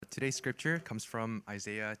Today's scripture comes from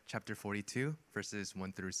Isaiah chapter 42, verses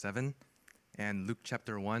 1 through 7, and Luke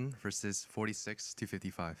chapter 1, verses 46 to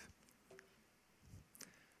 55.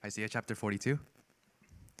 Isaiah chapter 42.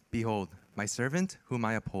 Behold, my servant whom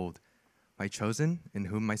I uphold, my chosen in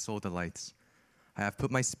whom my soul delights. I have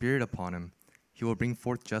put my spirit upon him. He will bring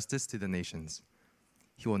forth justice to the nations.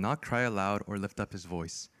 He will not cry aloud or lift up his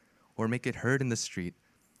voice, or make it heard in the street.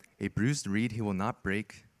 A bruised reed he will not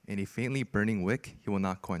break, and a faintly burning wick he will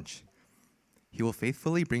not quench. He will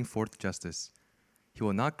faithfully bring forth justice. He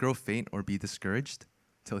will not grow faint or be discouraged,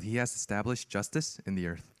 till he has established justice in the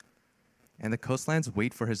earth. And the coastlands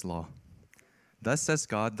wait for his law. Thus says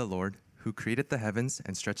God the Lord, who created the heavens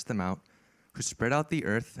and stretched them out, who spread out the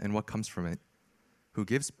earth and what comes from it, who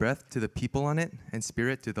gives breath to the people on it and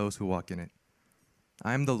spirit to those who walk in it.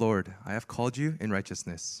 I am the Lord, I have called you in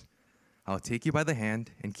righteousness. I will take you by the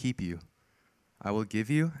hand and keep you. I will give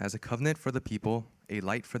you as a covenant for the people, a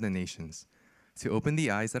light for the nations, to open the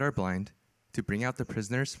eyes that are blind, to bring out the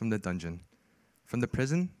prisoners from the dungeon, from the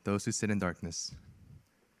prison those who sit in darkness.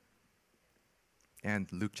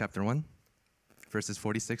 And Luke chapter 1, verses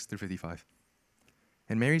 46 through 55.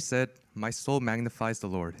 And Mary said, My soul magnifies the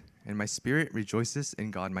Lord, and my spirit rejoices in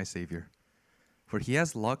God my Savior. For he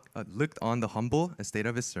has looked on the humble estate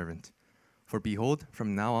of his servant. For behold,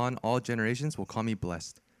 from now on all generations will call me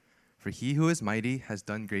blessed. For he who is mighty has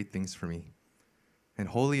done great things for me. And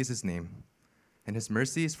holy is his name. And his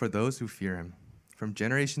mercy is for those who fear him, from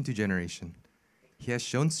generation to generation. He has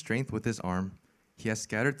shown strength with his arm. He has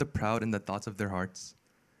scattered the proud in the thoughts of their hearts.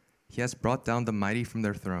 He has brought down the mighty from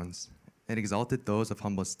their thrones, and exalted those of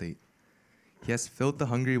humble estate. He has filled the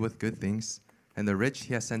hungry with good things, and the rich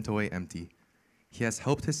he has sent away empty. He has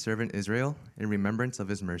helped his servant Israel in remembrance of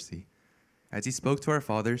his mercy, as he spoke to our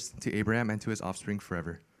fathers, to Abraham, and to his offspring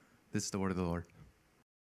forever. This is the word of the Lord.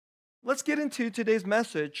 Let's get into today's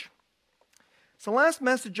message. It's the last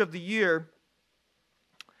message of the year,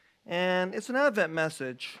 and it's an Advent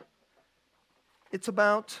message. It's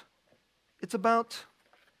about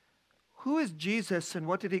who is Jesus and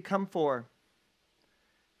what did he come for?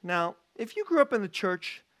 Now, if you grew up in the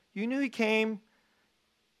church, you knew he came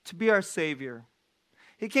to be our Savior.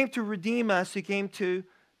 He came to redeem us. He came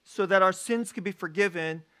so that our sins could be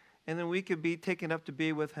forgiven, and then we could be taken up to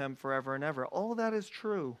be with him forever and ever. All that is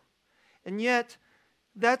true. And yet,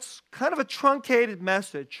 that's kind of a truncated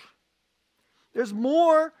message. There's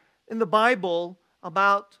more in the Bible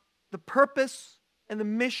about the purpose and the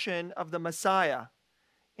mission of the Messiah.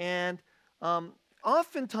 And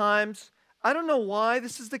oftentimes, I don't know why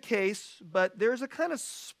this is the case, but there's a kind of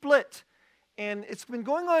split. And it's been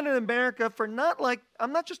going on in America for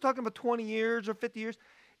I'm not just talking about 20 years or 50 years.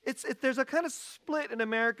 There's a kind of split in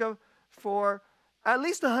America for at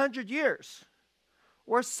least 100 years,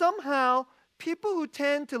 where somehow people who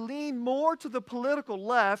tend to lean more to the political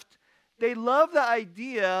left, they love the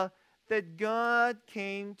idea that God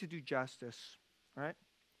came to do justice, right?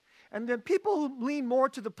 And then people who lean more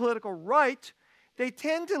to the political right, they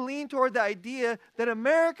tend to lean toward the idea that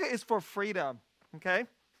America is for freedom, okay?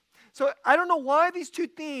 So I don't know why these two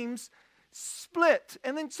themes split.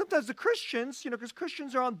 And then sometimes the Christians, because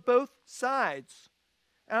Christians are on both sides.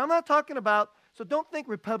 And I'm not talking about, so don't think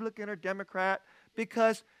Republican or Democrat,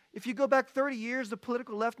 because if you go back 30 years, the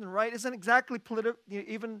political left and right isn't exactly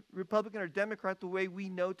even Republican or Democrat the way we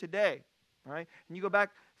know today, right? And you go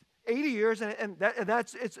back 80 years, and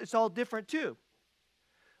it's all different too.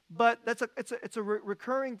 But it's a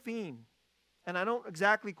recurring theme, and I don't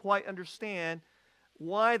exactly quite understand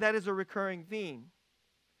why that is a recurring theme.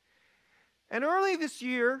 And early this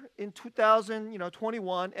year, in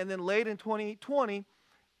 2021, and then late in 2020,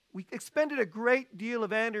 we expended a great deal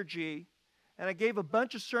of energy, and I gave a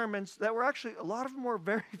bunch of sermons that were actually, a lot of them were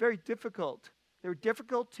very, very difficult. They were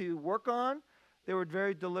difficult to work on. They were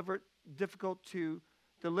very difficult to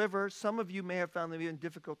deliver. Some of you may have found them even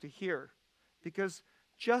difficult to hear, because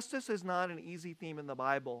justice is not an easy theme in the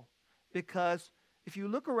Bible. Because if you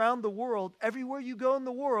look around the world, everywhere you go in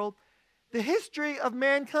the world, the history of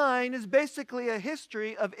mankind is basically a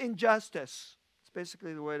history of injustice. It's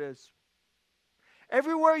basically the way it is.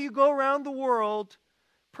 Everywhere you go around the world,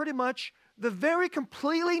 pretty much the very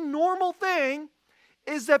completely normal thing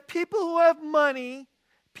is that people who have money,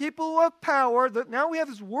 people who have power, now we have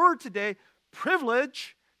this word today,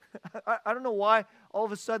 privilege. I don't know why all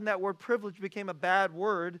of a sudden that word privilege became a bad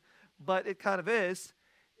word, but it kind of is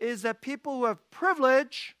that people who have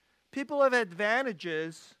privilege, people who have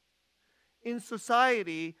advantages in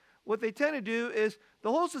society, what they tend to do is the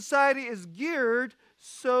whole society is geared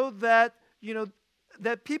so that,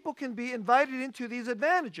 that people can be invited into these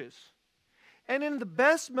advantages. And in the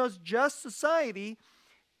best, most just society,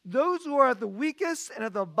 those who are at the weakest and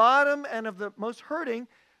at the bottom and of the most hurting,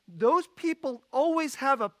 those people always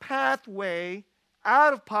have a pathway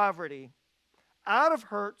out of poverty, out of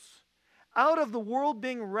hurts, out of the world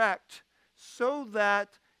being wrecked, so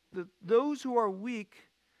that those who are weak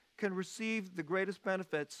can receive the greatest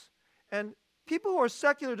benefits. And people who are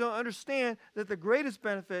secular don't understand that the greatest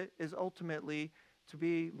benefit is ultimately to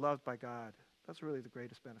be loved by God. That's really the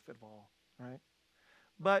greatest benefit of all, right?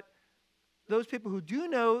 But those people who do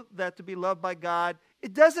know that to be loved by God,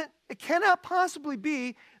 it cannot possibly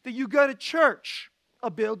be that you go to church, a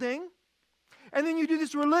building, and then you do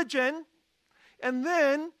this religion, and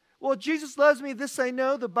then, well, Jesus loves me, this I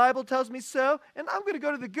know, the Bible tells me so, and I'm going to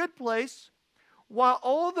go to the good place, while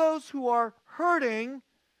all those who are hurting,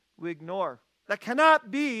 we ignore. That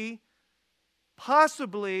cannot be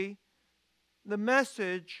possibly the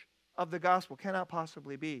message of the gospel. Cannot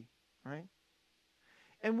possibly be, right?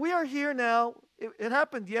 And we are here now. It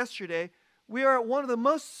happened yesterday. We are at one of the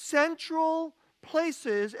most central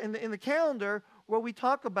places in the calendar where we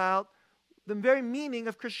talk about the very meaning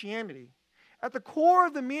of Christianity. At the core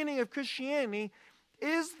of the meaning of Christianity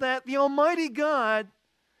is that the Almighty God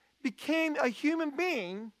became a human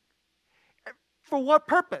being. For what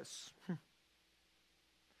purpose?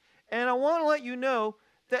 And I want to let you know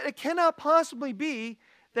that it cannot possibly be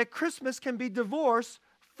that Christmas can be divorced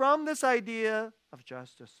from this idea of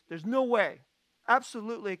justice. There's no way.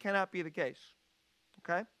 Absolutely, it cannot be the case.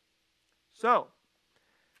 Okay? So,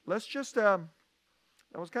 let's just, that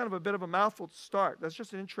was kind of a bit of a mouthful to start. That's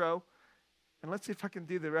just an intro. And let's see if I can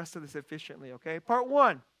do the rest of this efficiently, okay? Part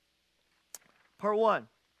one.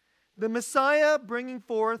 The Messiah bringing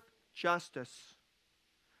forth justice.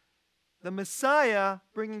 The Messiah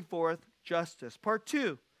bringing forth justice. Part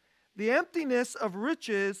two. The emptiness of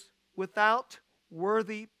riches without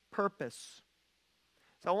worthy purpose.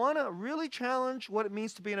 So I want to really challenge what it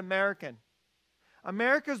means to be an American.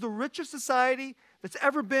 America is the richest society that's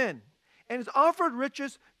ever been. And it's offered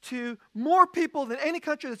riches to more people than any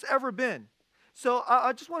country that's ever been. So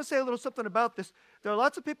I just want to say a little something about this. There are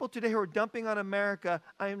lots of people today who are dumping on America.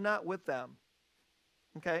 I am not with them.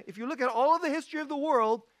 Okay? If you look at all of the history of the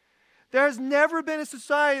world, there has never been a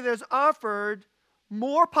society that has offered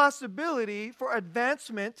more possibility for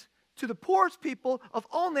advancement to the poorest people of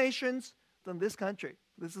all nations than this country.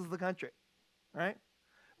 This is the country, right?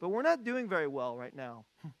 But we're not doing very well right now.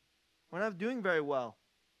 We're not doing very well.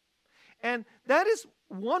 And that is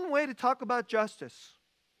one way to talk about justice.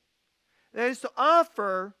 That is to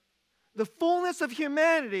offer the fullness of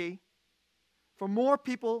humanity for more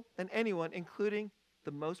people than anyone, including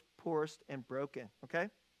the most poorest and broken, okay?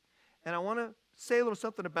 And I want to say a little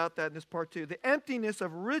something about that in this part two. The emptiness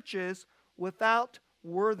of riches without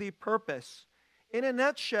worthy purpose. In a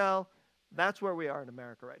nutshell, that's where we are in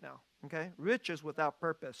America right now, okay? Riches without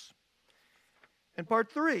purpose. And part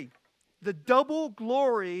three, the double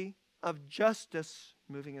glory of justice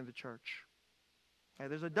moving in the church. Okay,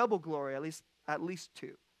 there's a double glory, at least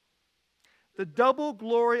two. The double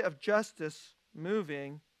glory of justice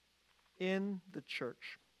moving in the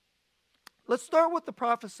church. Let's start with the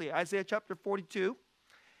prophecy, Isaiah chapter 42.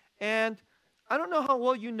 And I don't know how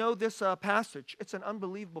well you know this passage. It's an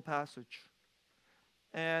unbelievable passage.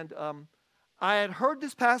 And I had heard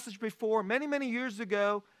this passage before many, many years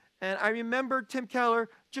ago, and I remember Tim Keller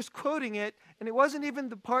just quoting it, and it wasn't even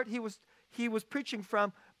the part he was preaching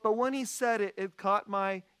from, but when he said it, it caught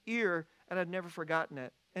my ear, and I've never forgotten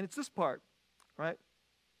it. And it's this part, right?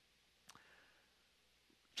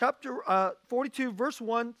 Chapter 42, verse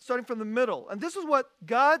 1, starting from the middle. And this is what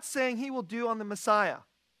God's saying he will do on the Messiah,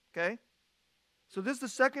 okay? So this is the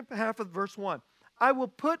second half of verse 1. I will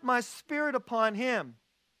put my spirit upon him.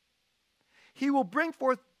 He will bring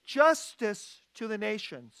forth justice to the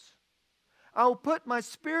nations. I will put my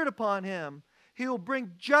spirit upon him. He will bring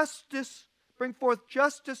forth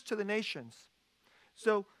justice to the nations.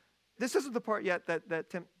 So this isn't the part yet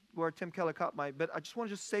where Tim Keller caught but I just want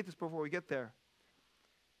to say this before we get there.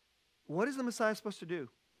 What is the Messiah supposed to do?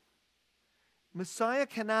 Messiah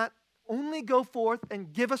cannot only go forth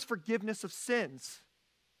and give us forgiveness of sins.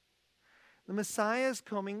 The Messiah is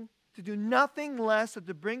coming to do nothing less than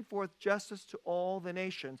to bring forth justice to all the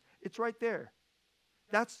nations. It's right there.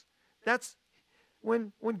 That's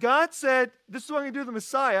when God said, this is what I'm going to do to the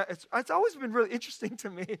Messiah, it's always been really interesting to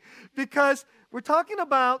me because we're talking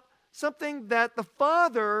about something that the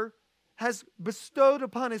Father has bestowed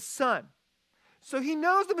upon his Son. So he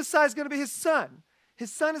knows the Messiah is going to be his Son.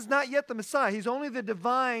 His Son is not yet the Messiah. He's only the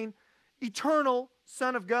divine, eternal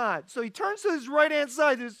Son of God. So he turns to his right-hand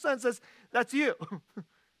side to his Son and says, that's you.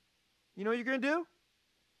 You know what you're going to do?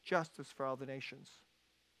 Justice for all the nations.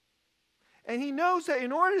 And he knows that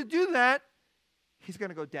in order to do that, he's going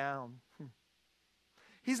to go down.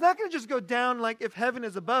 He's not going to just go down like if heaven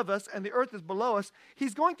is above us and the earth is below us.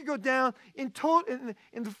 He's going to go down in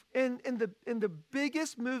the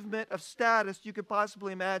biggest movement of status you could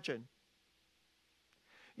possibly imagine.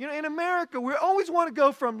 You know, in America, we always want to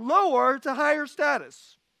go from lower to higher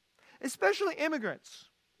status, especially immigrants.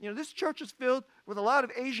 You know, this church is filled with a lot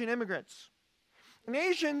of Asian immigrants. And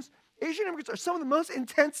Asian immigrants are some of the most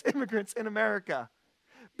intense immigrants in America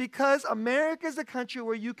because America is a country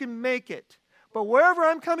where you can make it. But wherever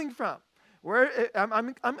I'm coming from,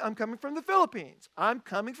 I'm coming from the Philippines, I'm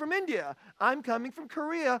coming from India, I'm coming from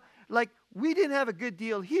Korea. Like, we didn't have a good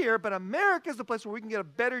deal here, but America is the place where we can get a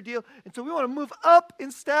better deal. And so we want to move up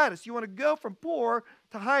in status. You want to go from poor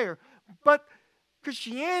to higher. But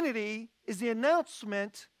Christianity is the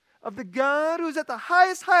announcement of the God who's at the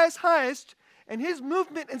highest, and his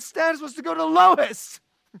movement and status was to go to the lowest.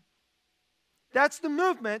 That's the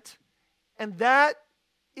movement, and that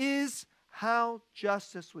is how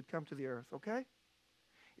justice would come to the earth, okay?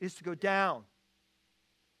 It is to go down.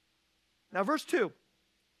 Now, verse 2.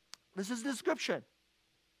 This is the description.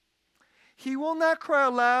 He will not cry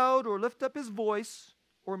aloud or lift up his voice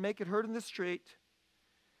or make it heard in the street.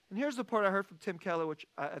 And here's the part I heard from Tim Keller, which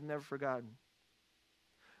I've never forgotten.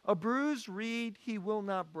 A bruised reed he will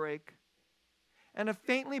not break, and a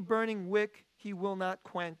faintly burning wick he will not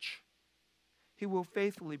quench. He will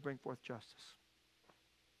faithfully bring forth justice.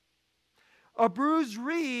 A bruised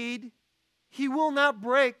reed he will not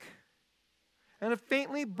break, and a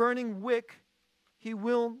faintly burning wick he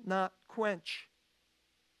will not quench.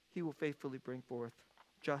 He will faithfully bring forth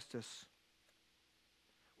justice.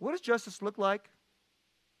 What does justice look like?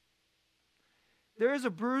 There is a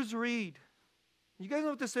bruised reed. You guys know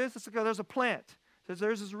what this is? There's a plant.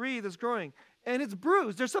 There's this reed that's growing, and it's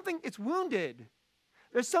bruised. There's something, it's wounded.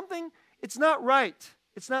 There's something, it's not right.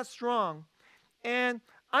 It's not strong. And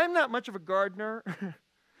I'm not much of a gardener,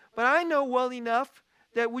 but I know well enough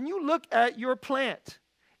that when you look at your plant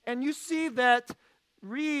and you see that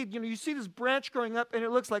reed, you see this branch growing up and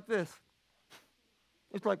it looks like this.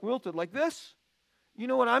 It's like wilted like this. You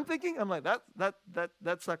know what I'm thinking? I'm like,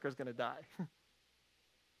 that sucker's going to die.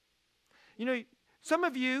 Some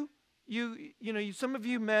of you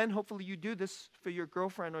men, hopefully you do this for your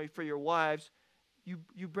girlfriend or for your wives,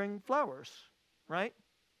 you bring flowers, right?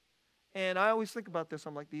 And I always think about this.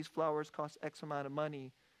 I'm like, these flowers cost X amount of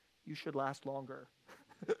money. You should last longer.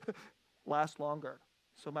 Last longer.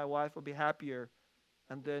 So my wife will be happier.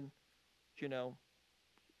 And then,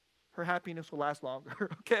 her happiness will last longer.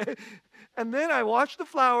 Okay? And then I watch the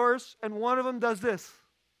flowers, and one of them does this.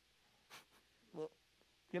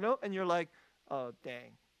 And you're like, oh,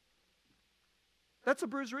 dang. That's a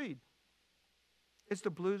bruised reed. It's the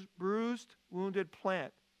bruised, wounded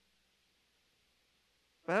plant.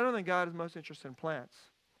 But I don't think God is most interested in plants.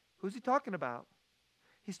 Who's he talking about?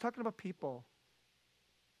 He's talking about people.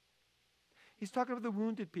 He's talking about the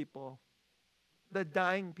wounded people, the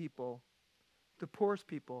dying people, the poorest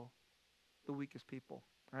people, the weakest people,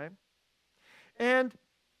 right? And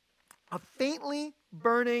a faintly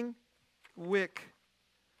burning wick.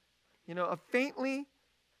 A faintly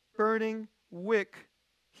burning wick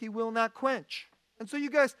he will not quench. And so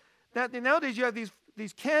you guys, nowadays you have these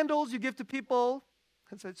candles you give to people.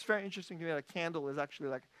 And so it's very interesting to me that a candle is actually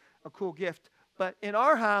like a cool gift. But in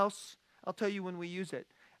our house, I'll tell you when we use it.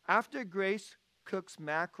 After Grace cooks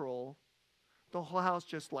mackerel, the whole house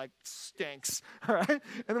just like stinks. All right? And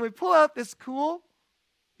then we pull out this cool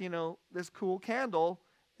candle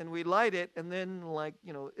and we light it, and then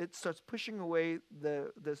it starts pushing away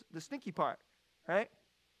the stinky part, right?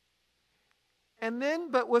 And then,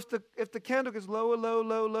 but if the candle gets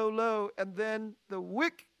low, and then the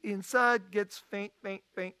wick inside gets faint,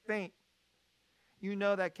 you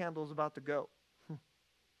know that candle is about to go.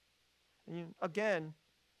 And again,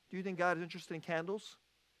 do you think God is interested in candles?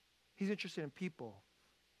 He's interested in people.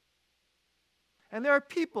 And there are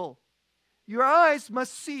people. Your eyes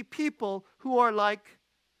must see people who are like,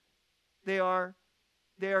 they are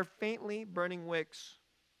faintly burning wicks,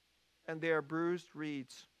 and they are bruised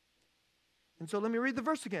reeds. And so let me read the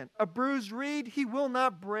verse again. A bruised reed he will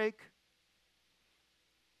not break,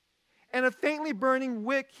 and a faintly burning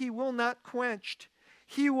wick he will not quench.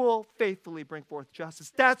 He will faithfully bring forth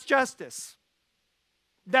justice. That's justice.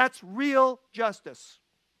 That's real justice.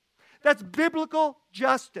 That's biblical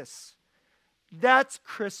justice. That's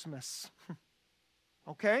Christmas.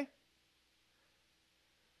 Okay?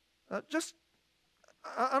 I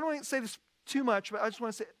don't want to say this too much, but I just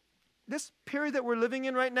want to say, this period that we're living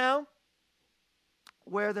in right now,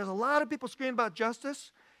 where there's a lot of people screaming about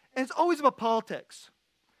justice, and it's always about politics.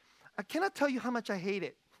 I cannot tell you how much I hate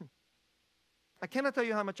it. I cannot tell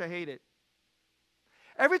you how much I hate it.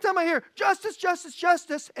 Every time I hear justice, justice,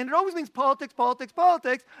 justice, and it always means politics, politics,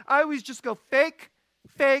 politics, I always just go fake,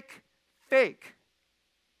 fake, fake.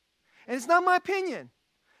 And it's not my opinion.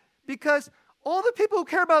 Because all the people who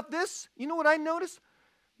care about this, you know what I notice?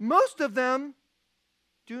 Most of them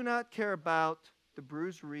do not care about the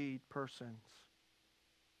bruised reed persons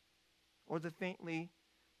or the faintly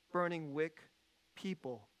burning wick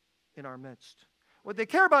people in our midst. What they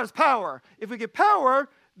care about is power. If we get power,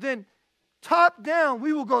 then top down,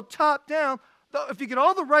 we will go top down. If you get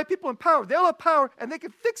all the right people in power, they'll have power and they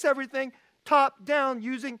can fix everything top down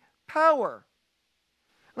using power.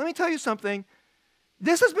 Let me tell you something.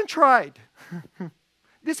 This has been tried.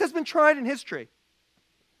 This has been tried in history.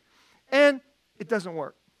 And it doesn't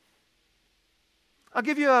work. I'll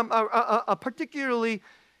give you a particularly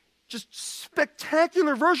just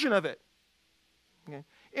spectacular version of it. Okay.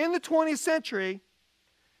 In the 20th century,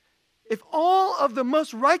 if all of the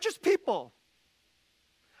most righteous people,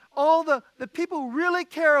 all the people who really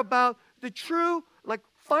care about the true,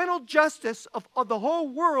 final justice of the whole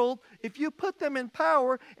world, if you put them in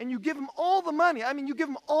power and you give them all the money, you give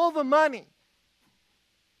them all the money.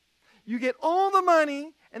 You get all the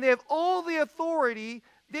money and they have all the authority,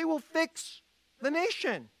 they will fix the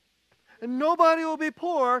nation. And nobody will be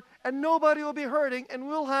poor and nobody will be hurting, and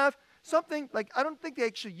we'll have something I don't think they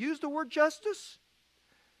actually use the word justice,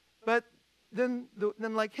 but then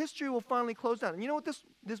history will finally close down. And you know what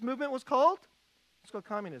this movement was called? It's called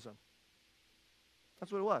communism.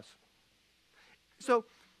 That's what it was. So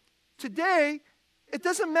today, it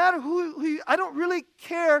doesn't matter who I don't really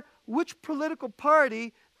care which political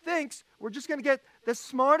party thinks we're just going to get the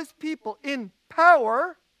smartest people in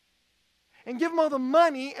power and give them all the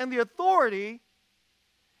money and the authority,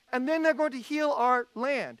 and then they're going to heal our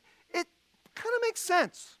land. It kind of makes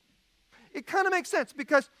sense. It kind of makes sense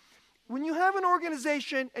because when you have an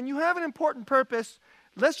organization and you have an important purpose,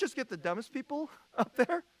 let's just get the dumbest people up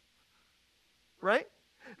there, right?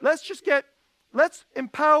 Let's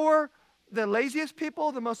empower the laziest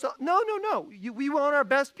people, the most... No. We want our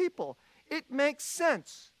best people. It makes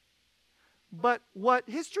sense. But what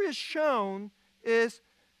history has shown is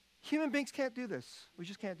human beings can't do this. We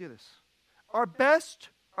just can't do this. Our best,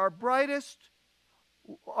 our brightest,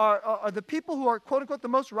 are the people who are, quote unquote, the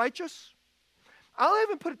most righteous. I'll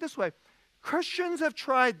even put it this way. Christians have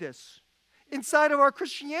tried this inside of our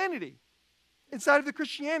Christianity, inside of the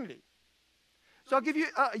Christianity. So I'll give you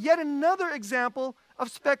yet another example of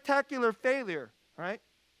spectacular failure, right?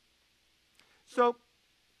 So,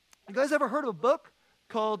 you guys ever heard of a book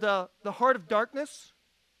called The Heart of Darkness?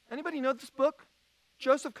 Anybody know this book?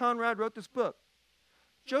 Joseph Conrad wrote this book.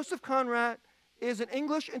 Joseph Conrad is an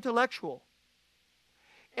English intellectual.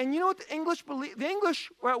 And you know what the English believe? The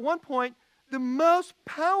English were at one point the most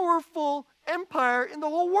powerful empire in the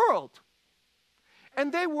whole world.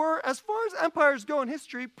 And they were, as far as empires go in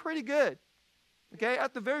history, pretty good. Okay,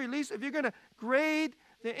 at the very least, if you're going to grade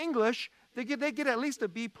the English, they get at least a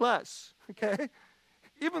B+. Okay,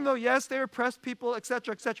 even though, yes, they oppressed people,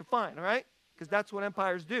 etc., fine, all right? Because that's what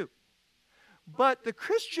empires do. But the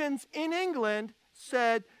Christians in England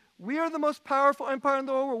said, we are the most powerful empire in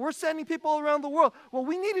the whole world. We're sending people around the world. What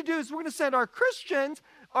we need to do is we're going to send our Christians,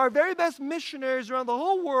 our very best missionaries around the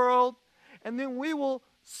whole world, and then we will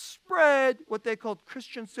spread what they called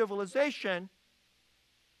Christian civilization.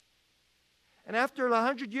 And after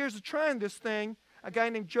 100 years of trying this thing, a guy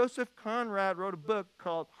named Joseph Conrad wrote a book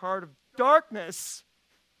called Heart of Darkness.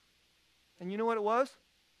 And you know what it was?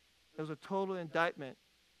 It was a total indictment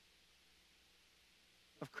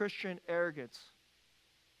of Christian arrogance,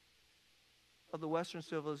 of the Western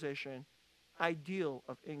civilization, ideal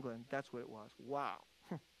of England. That's what it was. Wow.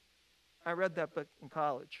 I read that book in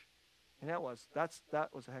college, and that was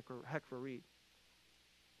a heck of a read.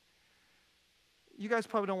 You guys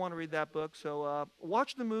probably don't want to read that book, so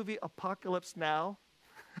watch the movie Apocalypse Now.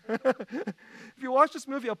 If you watch this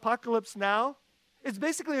movie Apocalypse Now, it's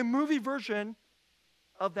basically a movie version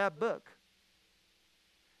of that book.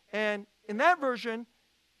 And in that version,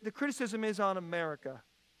 the criticism is on America.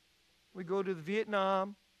 We go to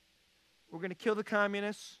Vietnam, we're going to kill the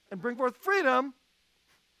communists and bring forth freedom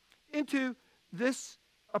into this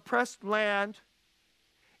oppressed land.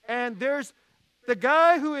 And there's the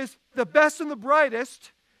guy who is the best and the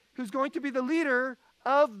brightest, who's going to be the leader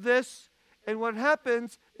of this. And what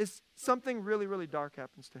happens is something really, really dark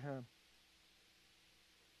happens to him.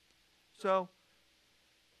 So,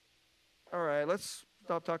 all right, let's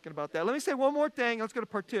stop talking about that. Let me say one more thing. Let's go to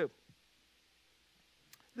part 2.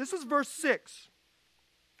 This is verse 6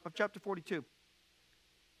 of chapter 42.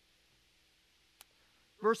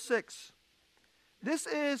 verse 6. This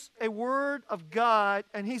is a word of God,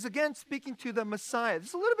 and he's again speaking to the Messiah.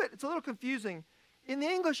 It's a little confusing. In the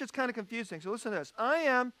English, it's kind of confusing. So listen to this. I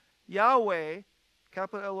am Yahweh,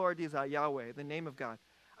 capital L-O-R-D is Yahweh, the name of God.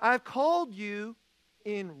 I have called you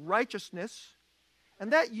in righteousness,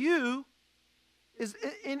 and that you is,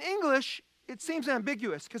 in English, it seems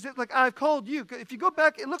ambiguous, because it's like, I've called you. If you go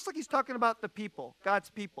back, it looks like he's talking about the people,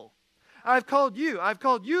 God's people. I've called you,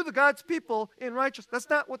 the God's people, in righteousness. That's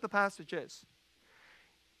not what the passage is.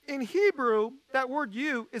 In Hebrew, that word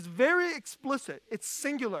you is very explicit. It's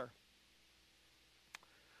singular.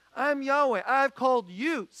 I'm Yahweh. I've called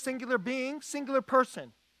you, singular being, singular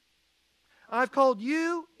person. I've called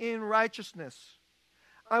you in righteousness.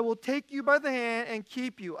 I will take you by the hand and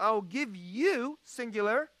keep you. I will give you,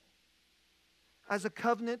 singular, as a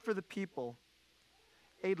covenant for the people,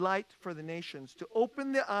 a light for the nations, to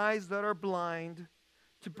open the eyes that are blind,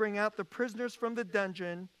 to bring out the prisoners from the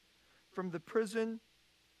dungeon, from the prison,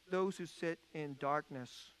 those who sit in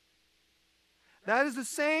darkness. That is the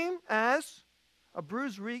same as a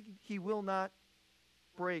bruised reed he will not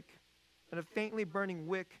break, and a faintly burning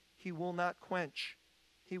wick he will not quench.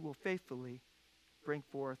 He will faithfully bring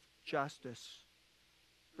forth justice.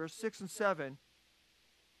 Verse 6 and 7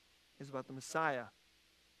 is about the Messiah.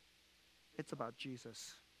 It's about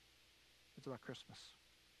Jesus. It's about Christmas.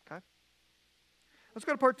 Okay? Let's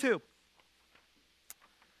go to part 2.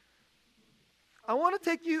 I want to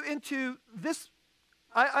take you into this.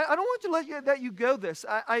 I don't want to let you go this.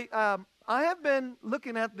 I have been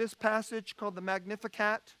looking at this passage called the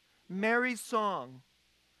Magnificat, Mary's song.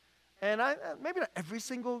 And maybe not every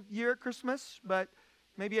single year at Christmas, but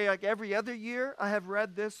maybe like every other year, I have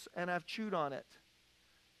read this and I've chewed on it.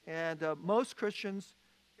 And most Christians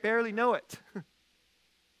barely know it.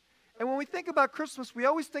 And when we think about Christmas, we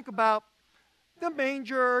always think about the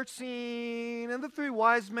manger scene and the 3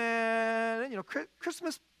 wise men. And,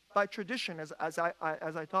 Christmas by tradition, as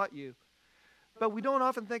I taught you. But we don't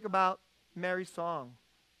often think about Mary's song.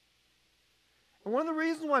 And one of the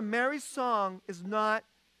reasons why Mary's song is not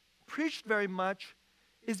preached very much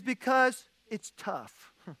is because it's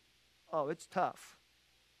tough. Oh, it's tough,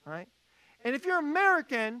 right? And if you're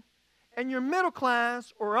American and you're middle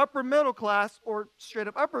class or upper middle class or straight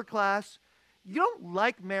up upper class, you don't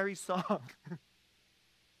like Mary's song.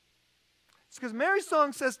 It's because Mary's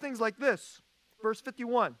song says things like this, verse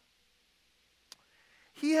 51.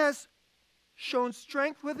 He has shown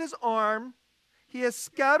strength with his arm. He has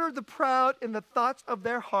scattered the proud in the thoughts of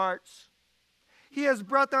their hearts. He has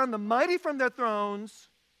brought down the mighty from their thrones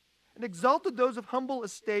and exalted those of humble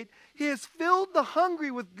estate. He has filled the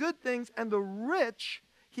hungry with good things, and the rich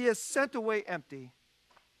he has sent away empty.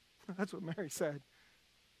 That's what Mary said.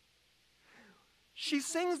 She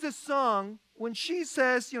sings this song when she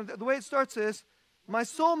says, the way it starts is, my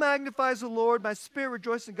soul magnifies the Lord, my spirit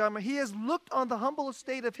rejoices in God. He has looked on the humble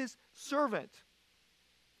estate of his servant.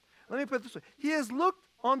 Let me put it this way. He has looked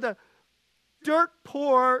on the dirt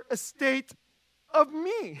poor estate of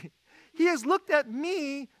me. He has looked at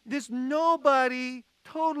me, this nobody,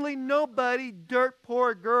 totally nobody, dirt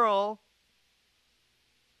poor girl,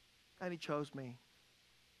 and he chose me.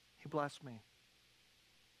 He blessed me.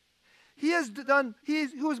 He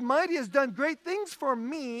who is mighty has done great things for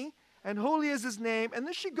me, and holy is his name. And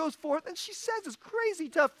then she goes forth and she says this crazy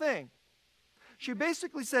tough thing. She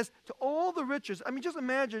basically says to all the riches, just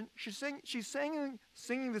imagine, she's singing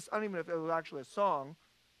this, I don't even know if it was actually a song.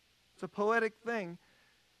 It's a poetic thing.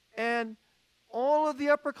 And all of the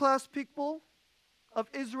upper class people of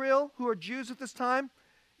Israel who are Jews at this time,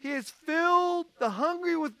 he has filled the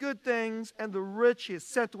hungry with good things, and the rich he has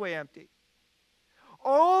sent away empty.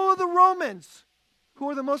 All of the Romans, who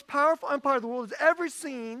are the most powerful empire the world has ever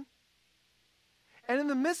seen, and in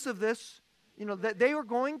the midst of this, that they're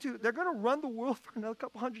going to run the world for another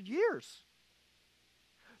couple hundred years.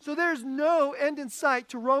 So there's no end in sight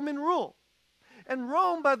to Roman rule. And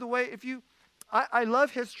Rome, by the way, I love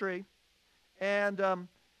history, and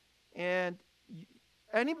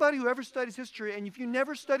anybody who ever studies history, and if you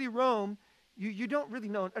never study Rome, you don't really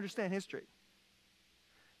understand history.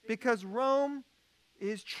 Because Rome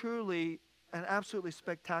is truly an absolutely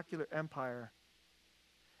spectacular empire.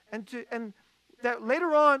 And that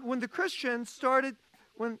later on, when the Christians started,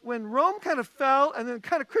 when Rome kind of fell, and then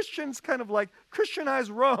kind of Christians kind of like Christianized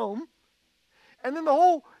Rome, and then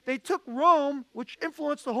they took Rome, which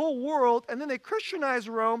influenced the whole world, and then they Christianized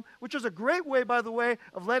Rome, which is a great way, by the way,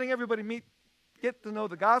 of letting everybody get to know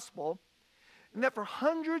the gospel. And that for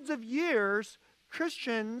hundreds of years,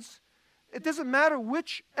 Christians, it doesn't matter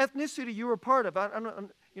which ethnicity you were part of.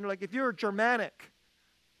 Like if you're Germanic,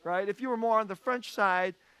 right? If you were more on the French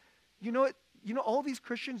side, all these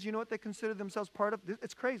Christians, you know what they consider themselves part of?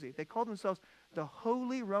 It's crazy. They call themselves the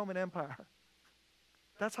Holy Roman Empire.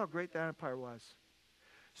 That's how great that empire was.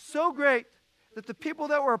 So great that the people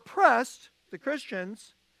that were oppressed, the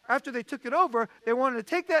Christians, after they took it over, they wanted to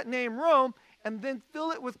take that name Rome and then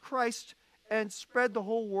fill it with Christ and spread the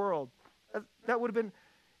whole world. That would have been,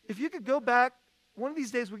 if you could go back, one of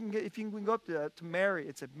these days we can go up to Mary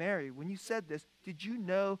and say, Mary, when you said this, did you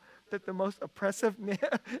know that the most oppressive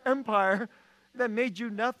empire that made you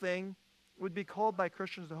nothing would be called by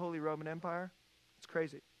Christians the Holy Roman Empire? It's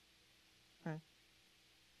crazy. Right?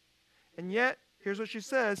 And yet, here's what she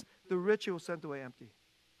says, the rich he will send away empty.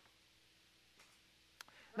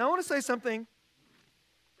 Now I want to say something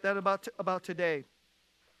that about today.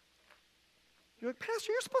 You're like,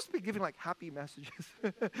 Pastor, you're supposed to be giving like happy messages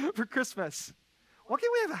for Christmas. Why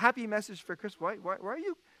can't we have a happy message for Christmas? Why are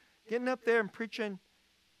you getting up there and preaching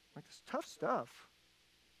like this tough stuff?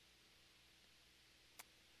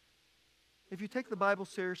 If you take the Bible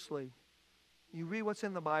seriously, you read what's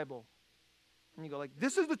in the Bible, and you go like,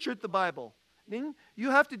 this is the truth of the Bible. Then you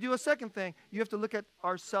have to do a second thing. You have to look at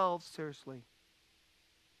ourselves seriously.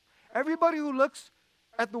 Everybody who looks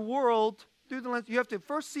at the world through the lens, you have to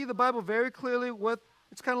first see the Bible very clearly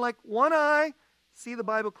it's kind of like one eye, see the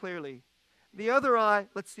Bible clearly. The other eye,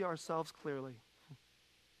 let's see ourselves clearly.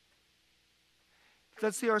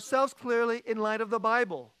 Let's see ourselves clearly in light of the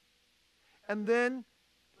Bible. And then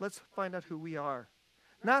let's find out who we are.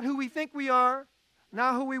 Not who we think we are,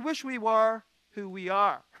 not who we wish we were, who we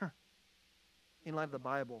are in light of the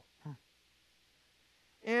Bible.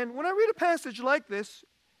 And when I read a passage like this,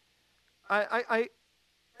 I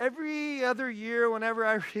every other year whenever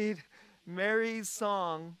I read Mary's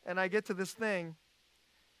song and I get to this thing,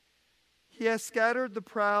 he has scattered the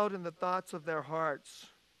proud in the thoughts of their hearts.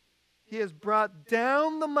 He has brought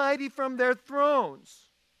down the mighty from their thrones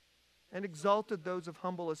and exalted those of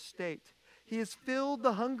humble estate. He has filled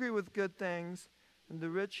the hungry with good things, and the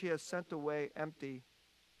rich he has sent away empty.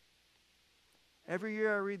 Every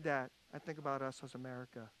year I read that, I think about us as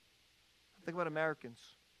America. I think about Americans.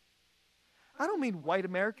 I don't mean white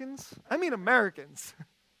Americans. I mean Americans.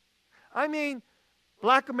 I mean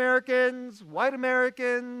black Americans, white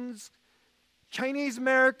Americans, Chinese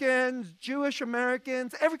Americans, Jewish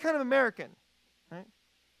Americans, every kind of American. Right?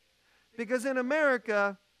 Because in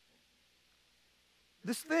America,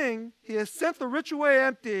 this thing, he has sent the rich away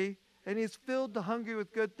empty, and he has filled the hungry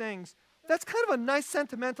with good things. That's kind of a nice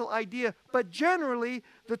sentimental idea, but generally,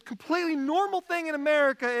 the completely normal thing in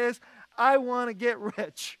America is, I want to get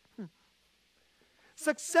rich.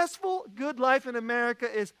 Successful, good life in America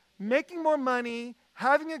is making more money,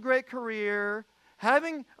 having a great career,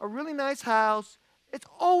 having a really nice house. It's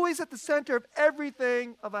always at the center of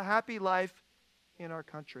everything of a happy life in our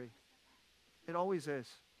country. It always is.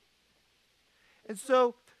 And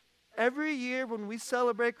so, every year when we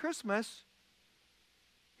celebrate Christmas,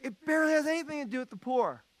 it barely has anything to do with the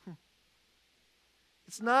poor.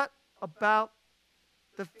 It's not about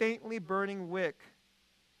the faintly burning wick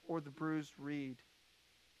or the bruised reed.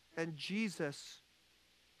 And Jesus,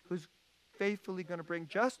 who's faithfully going to bring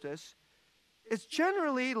justice, it's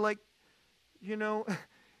generally like,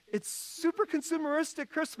 it's super consumeristic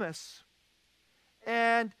Christmas.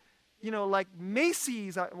 And, like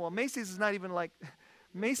Macy's, Macy's is not even like,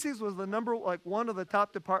 Macy's was one of the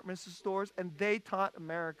top department stores, and they taught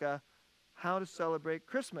America how to celebrate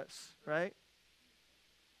Christmas, right?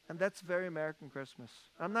 And that's very American Christmas.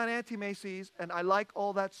 I'm not anti-Macy's, and I like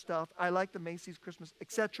all that stuff. I like the Macy's Christmas,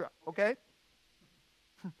 etc., okay?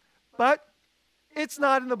 But it's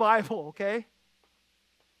not in the Bible, okay?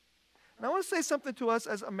 And I want to say something to us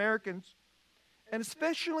as Americans, and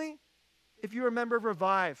especially if you're a member of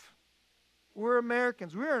Revive. We're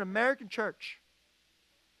Americans. We're an American church.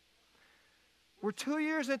 We're 2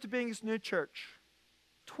 years into being this new church.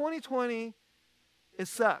 2020, it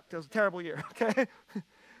sucked. It was a terrible year, okay?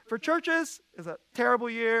 For churches, it's a terrible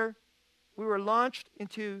year. We were launched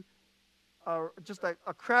into just like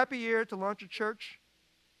a crappy year to launch a church.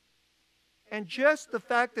 And just the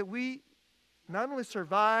fact that we not only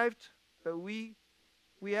survived, but we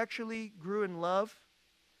actually grew in love,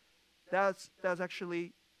 that's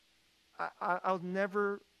actually, I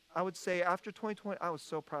would say after 2020, I was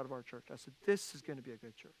so proud of our church. I said, this is going to be a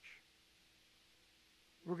good church.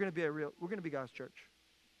 We're going to be God's church.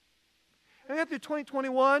 And we got through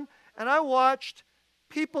 2021, and I watched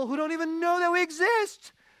people who don't even know that we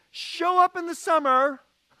exist show up in the summer.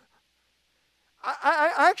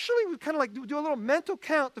 I actually would kind of like do a little mental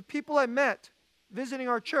count of people I met visiting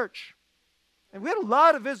our church. And we had a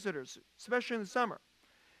lot of visitors, especially in the summer.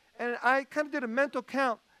 And I kind of did a mental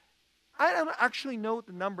count. I don't actually know what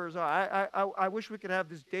the numbers are. I wish we could have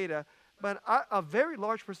this data, but a very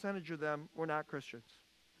large percentage of them were not Christians.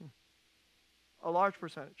 A large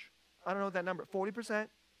percentage. I don't know what that number, 40%,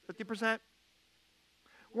 50%.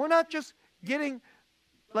 We're not just getting,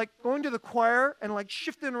 like going to the choir and like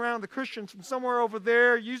shifting around the Christians from somewhere over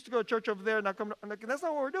there, used to go to church over there, now come, that's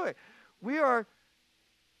not what we're doing. We are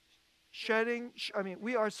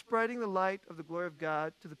we are spreading the light of the glory of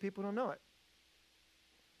God to the people who don't know it.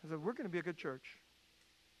 I said, we're going to be a good church.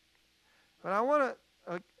 But I want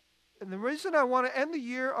to, and the reason I want to end the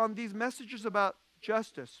year on these messages about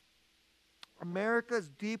justice, America is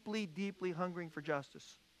deeply, deeply hungering for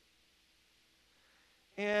justice.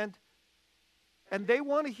 And they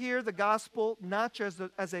want to hear the gospel not just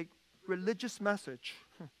as a religious message.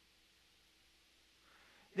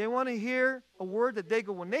 They want to hear a word that they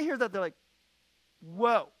go, when they hear that, they're like,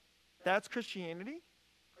 whoa, that's Christianity?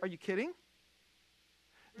 Are you kidding?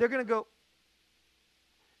 They're going to go,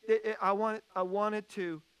 I wanted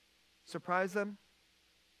to surprise them.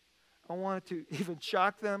 I wanted to even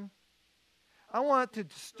shock them. I wanted to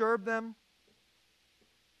disturb them.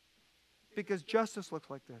 Because justice looks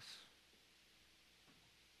like this.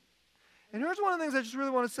 And here's one of the things I just really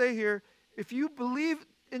want to say here. If you believe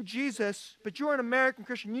in Jesus, but you're an American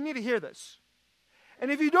Christian, you need to hear this. And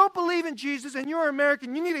if you don't believe in Jesus and you're an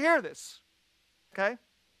American, you need to hear this. Okay?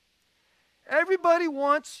 Everybody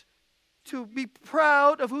wants to be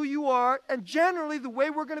proud of who you are, and generally the way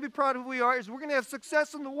we're going to be proud of who we are is we're going to have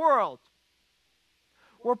success in the world.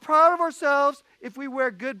 We're proud of ourselves if we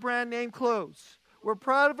wear good brand name clothes. We're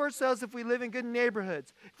proud of ourselves if we live in good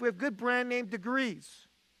neighborhoods, if we have good brand name degrees.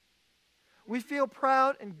 We feel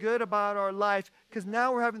proud and good about our life because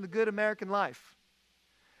now we're having the good American life.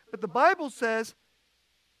 But the Bible says,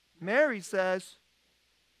 Mary says,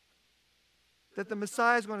 that the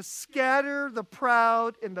Messiah is going to scatter the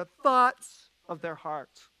proud in the thoughts of their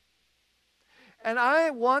hearts. And I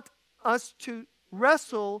want us to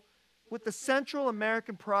wrestle with the Central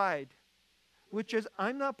American pride, which is,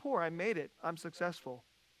 I'm not poor, I made it, I'm successful.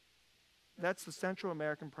 That's the Central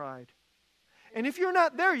American pride. And if you're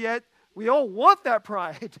not there yet, we all want that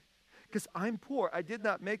pride. Because I'm poor, I did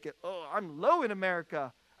not make it. Oh, I'm low in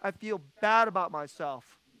America. I feel bad about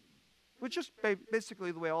myself. Which is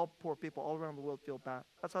basically the way all poor people all around the world feel bad.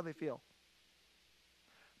 That's how they feel.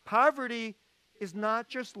 Poverty is not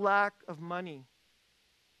just lack of money.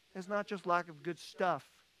 It's not just lack of good stuff.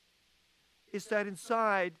 It's that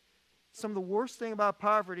inside, some of the worst thing about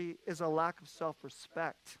poverty is a lack of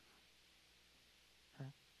self-respect.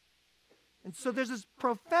 And so there's this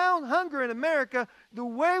profound hunger in America. The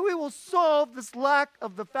way we will solve this lack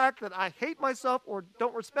of the fact that I hate myself or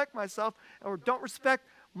don't respect myself or don't respect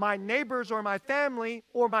my neighbors or my family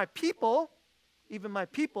or my people, even my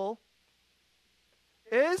people,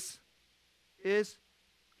 is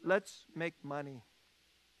let's make money.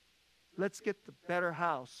 Let's get the better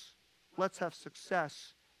house. Let's have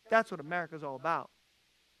success. That's what America's all about.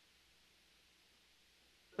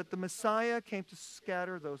 But the Messiah came to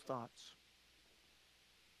scatter those thoughts.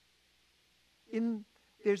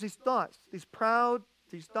 There's these thoughts, these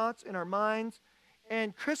thoughts in our minds,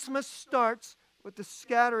 and Christmas starts with the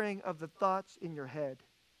scattering of the thoughts in your head.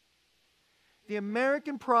 The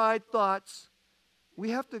American pride thoughts, we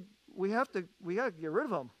got to get rid of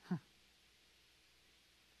them.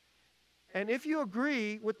 And if you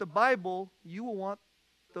agree with the Bible, you will want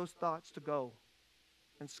those thoughts to go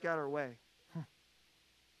and scatter away.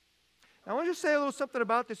 I want to just say a little something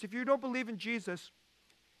about this. If you don't believe in Jesus,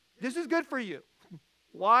 this is good for you.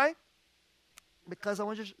 Why? Because I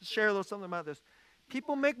want to share a little something about this.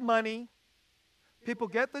 People make money. People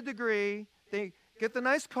get the degree. They get the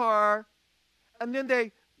nice car. And then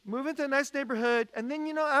they move into a nice neighborhood. And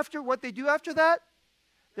then, after what they do after that,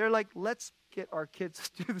 they're like, let's get our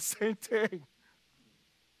kids to do the same thing.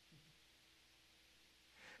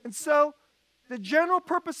 And so the general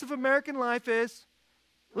purpose of American life is,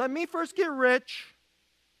 let me first get rich.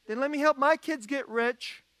 Then let me help my kids get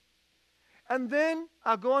rich. And then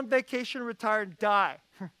I'll go on vacation, retire, and die.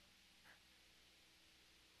 It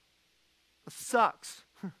sucks.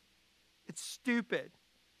 It's stupid.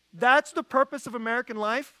 That's the purpose of American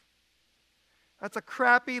life? That's a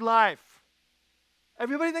crappy life.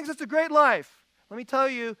 Everybody thinks it's a great life. Let me tell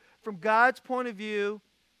you, from God's point of view,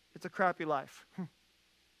 it's a crappy life.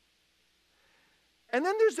 And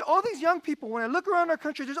then there's all these young people. When I look around our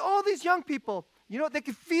country, there's all these young people. They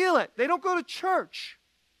can feel it. They don't go to church.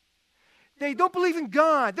 They don't believe in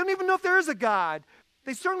God. They don't even know if there is a God.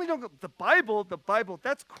 They certainly don't go, the Bible,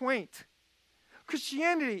 that's quaint.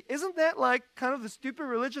 Christianity, isn't that like kind of the stupid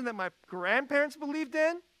religion that my grandparents believed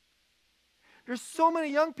in? There's so many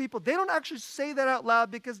young people. They don't actually say that out loud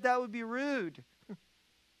because that would be rude.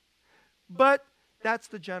 But that's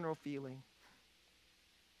the general feeling.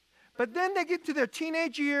 But then they get to their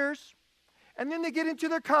teenage years, and then they get into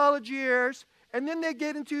their college years, and then they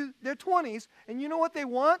get into their 20s, and you know what they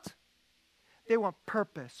want? They want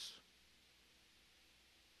purpose.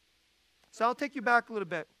 So I'll take you back a little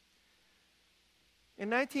bit. In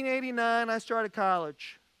 1989, I started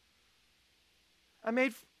college. I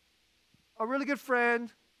made a really good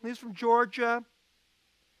friend. He's from Georgia.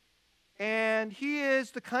 And he is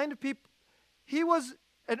the kind of people, he was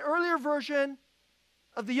an earlier version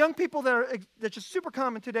of the young people that's just super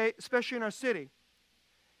common today, especially in our city.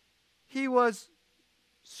 He was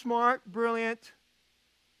smart, brilliant,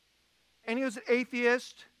 and he was an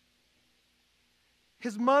atheist.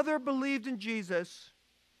 His mother believed in Jesus.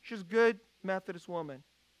 She was a good Methodist woman.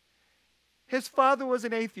 His father was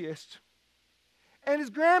an atheist. And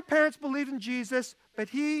his grandparents believed in Jesus, but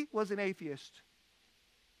he was an atheist.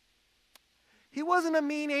 He wasn't a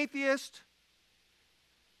mean atheist,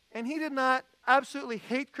 and he did not absolutely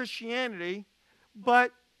hate Christianity,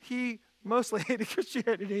 but he mostly hated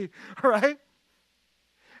Christianity, all right?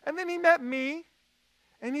 And then he met me,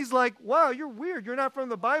 and he's like, wow, you're weird. You're not from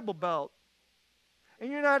the Bible Belt,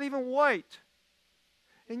 and you're not even white.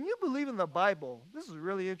 And you believe in the Bible. This is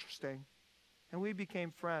really interesting. And we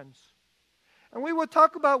became friends. And we would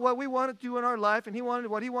talk about what we wanted to do in our life, and he wanted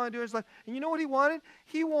what he wanted to do in his life. And you know what he wanted?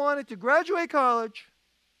 He wanted to graduate college.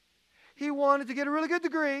 He wanted to get a really good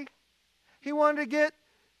degree. He wanted to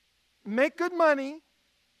make good money.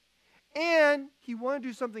 And he wanted to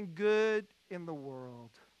do something good in the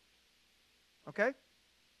world. Okay?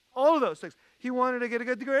 All of those things. He wanted to get a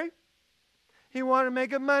good degree. He wanted to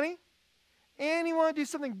make good money. And he wanted to do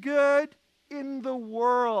something good in the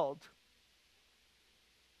world.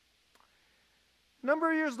 A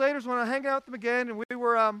number of years later is when I hang out with him again, and we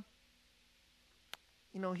were,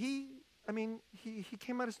 he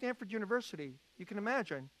came out of Stanford University. You can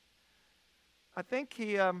imagine. I think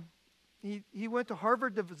he went to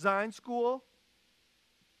Harvard Design School,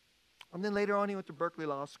 and then later on he went to Berkeley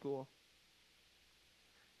Law School.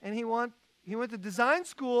 And he went to design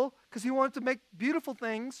school because he wanted to make beautiful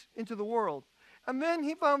things into the world. And then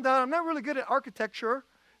he found out I'm not really good at architecture,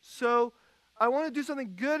 so I want to do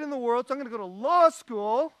something good in the world, so I'm going to go to law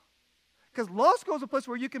school, because law school is a place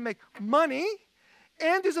where you can make money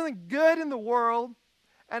and do something good in the world.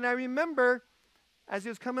 And I remember, as he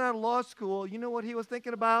was coming out of law school, you know what he was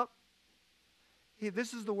thinking about?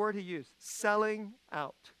 This is the word he used, selling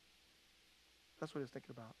out. That's what he was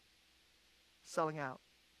thinking about, selling out.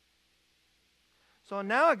 So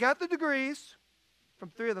now I got the degrees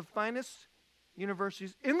from 3 of the finest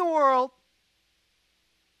universities in the world.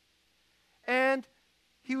 And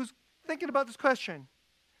he was thinking about this question.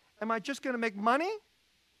 Am I just going to make money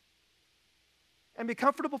and be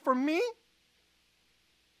comfortable for me?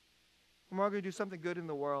 Or am I going to do something good in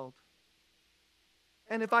the world?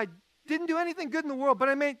 And if I didn't do anything good in the world, but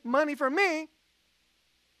I made money for me,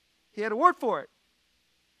 he had a word for it.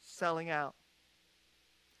 Selling out.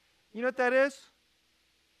 You know what that is?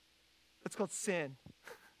 It's called sin.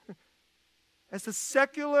 It's a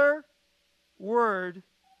secular word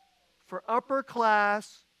for upper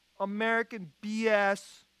class American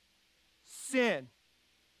BS sin.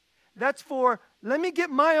 That's for, let me get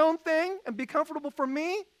my own thing and be comfortable for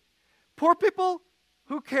me. Poor people,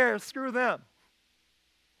 who cares? Screw them.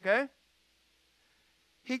 Okay?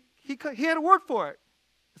 He had a word for it.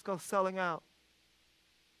 It's called selling out.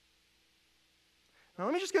 Now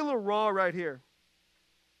let me just get a little raw right here.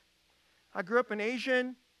 I grew up in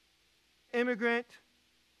Asian immigrant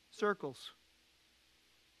circles.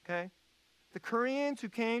 Okay? The Koreans who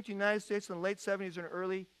came to the United States in the late 70s and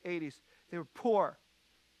early 80s, they were poor.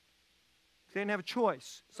 They didn't have a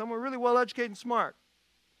choice. Some were really well educated and smart,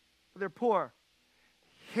 but they're poor.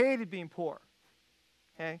 Hated being poor.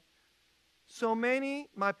 Okay? So many,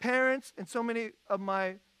 my parents and so many of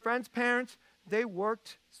my friends' parents, they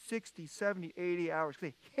worked 60, 70, 80 hours.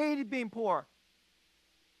 They hated being poor.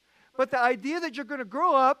 But the idea that you're going to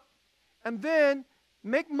grow up and then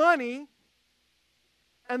make money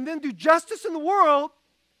and then do justice in the world,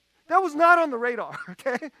 that was not on the radar,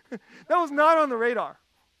 okay? That was not on the radar.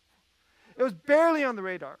 It was barely on the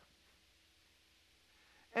radar.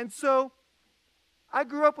 And so I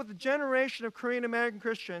grew up with a generation of Korean American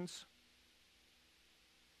Christians.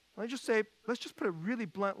 Let me just say, let's just put it really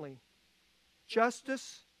bluntly.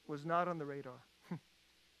 Justice was not on the radar.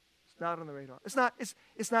 It's not on the radar.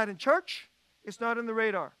 It's not in church. It's not on the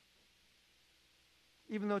radar.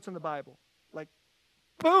 Even though it's in the Bible. Like,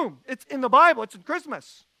 boom, it's in the Bible. It's in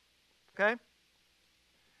Christmas. Okay?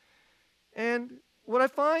 And what I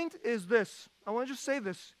find is this. I want to just say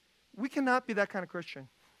this. We cannot be that kind of Christian.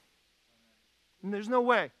 And there's no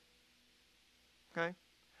way. Okay?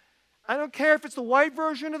 I don't care if it's the white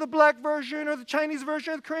version or the black version or the Chinese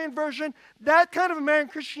version or the Korean version. That kind of American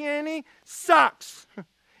Christianity sucks.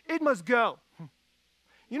 It must go.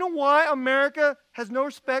 You know why America has no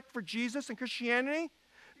respect for Jesus and Christianity?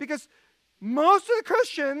 Because most of the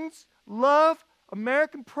Christians love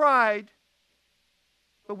American pride,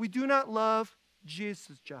 but we do not love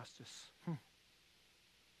Jesus' justice.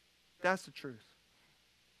 That's the truth.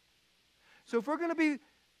 So if we're going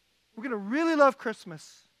to really love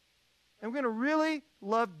Christmas, and we're going to really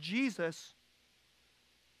love Jesus,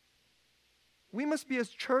 we must be as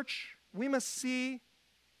church, we must see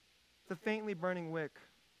the faintly burning wick.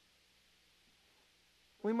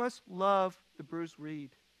 We must love the bruised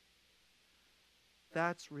reed.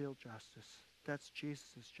 That's real justice. That's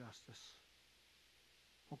Jesus' justice.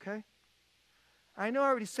 Okay? I know I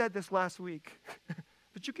already said this last week,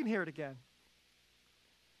 but you can hear it again.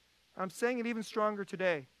 I'm saying it even stronger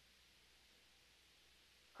today.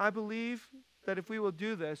 I believe that if we will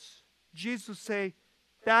do this, Jesus will say,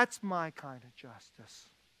 that's my kind of justice.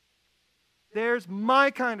 There's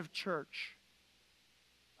my kind of church.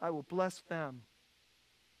 I will bless them.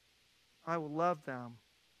 I will love them.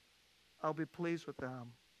 I'll be pleased with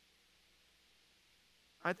them.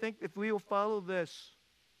 I think if we will follow this,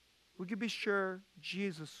 we can be sure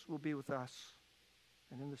Jesus will be with us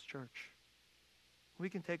and in this church. We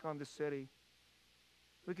can take on this city.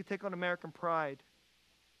 We can take on American pride.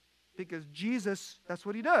 Because Jesus, that's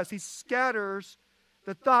what he does. He scatters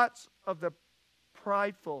the thoughts of the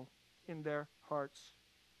prideful in their hearts.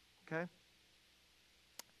 Okay?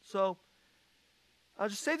 So, I'll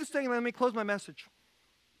just say this thing and let me close my message.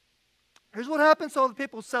 Here's what happens to all the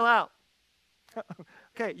people who sell out.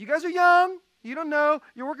 Okay, you guys are young. You don't know.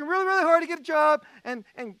 You're working really, really hard to get a job and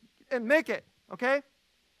make it. Okay?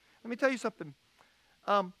 Let me tell you something.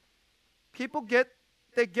 People get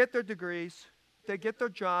their degrees. They get their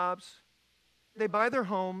jobs, they buy their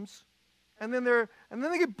homes, and then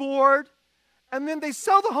they get bored, and then they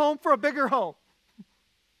sell the home for a bigger home.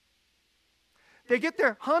 They get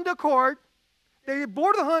their Honda Accord, they get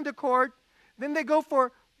bored of the Honda Accord, then they go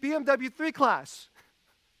for BMW 3 Class.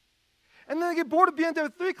 And then they get bored of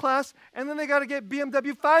BMW 3 Class, and then they got to get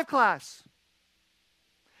BMW 5 Class.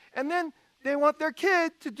 And then they want their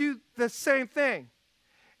kid to do the same thing.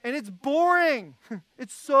 And it's boring.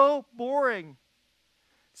 It's so boring.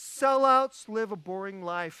 Sellouts live a boring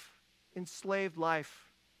life, enslaved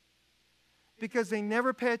life, because they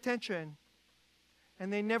never pay attention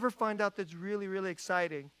and they never find out that's really, really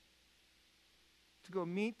exciting to go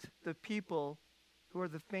meet the people who are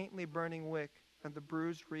the faintly burning wick and the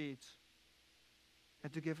bruised reeds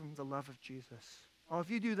and to give them the love of Jesus. Oh, if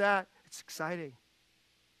you do that, it's exciting.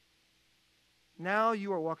 Now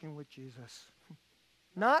you are walking with Jesus.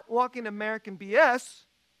 Not walking American BS,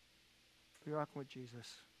 you're walking with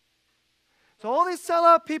Jesus. So all these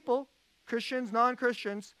sellout people, Christians,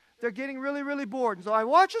 non-Christians, they're getting really, really bored. And so I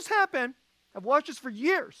watch this happen. I've watched this for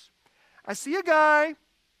years. I see a guy,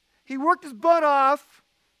 he worked his butt off,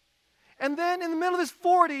 and then in the middle of his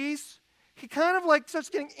 40s, he kind of like starts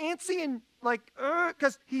getting antsy and like,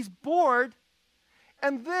 because he's bored.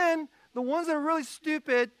 And then the ones that are really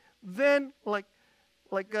stupid, then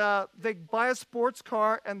they buy a sports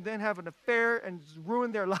car and then have an affair and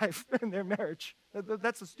ruin their life and their marriage.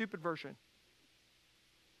 That's the stupid version.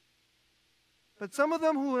 But some of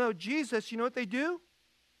them who know Jesus, you know what they do?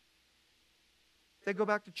 They go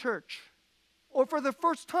back to church. Or for the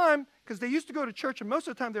first time, because they used to go to church and most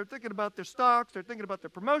of the time they're thinking about their stocks, they're thinking about their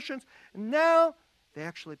promotions, and now they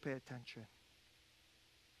actually pay attention.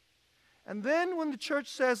 And then when the church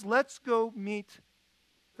says, let's go meet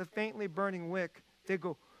the faintly burning wick, they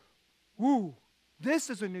go, woo, this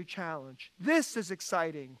is a new challenge. This is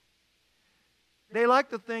exciting. They like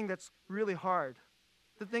the thing that's really hard.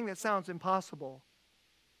 The thing that sounds impossible.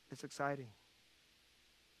 It's exciting.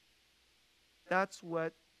 That's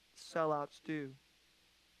what sellouts do.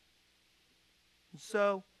 And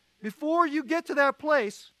so, before you get to that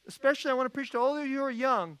place, especially I want to preach to all of you who are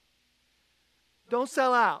young, don't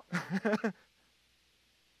sell out.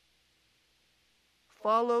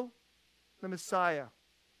 Follow the Messiah,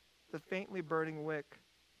 the faintly burning wick,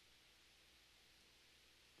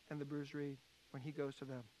 and the bruised reed when he goes to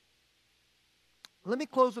them. Let me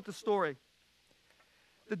close with the story.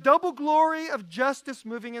 The double glory of justice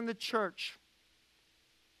moving in the church.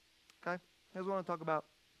 Okay? Here's what I want to talk about.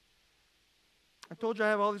 I told you I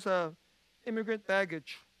have all this immigrant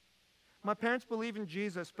baggage. My parents believe in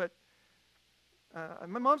Jesus, but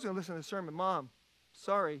my mom's going to listen to the sermon. Mom,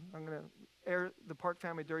 Sorry, I'm going to air the Park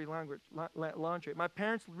family dirty laundry. My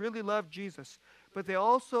parents really love Jesus, but they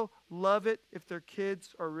also love it if their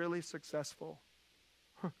kids are really successful.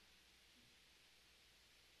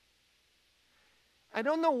 I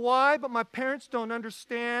don't know why, but my parents don't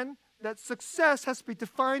understand that success has to be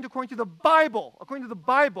defined according to the Bible,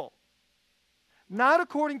 not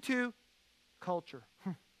according to culture.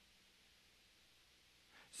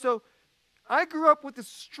 So I grew up with this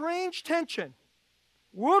strange tension.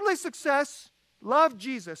 Worldly success, love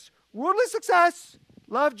Jesus. Worldly success,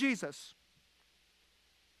 love Jesus.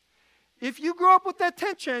 If you grow up with that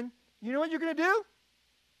tension, you know what you're going to do?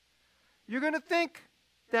 You're going to think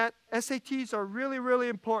that SATs are really, really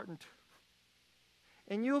important.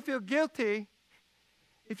 And you'll feel guilty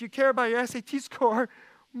if you care about your SAT score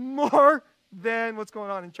more than what's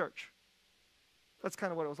going on in church. That's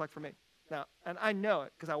kind of what it was like for me. Now, and I know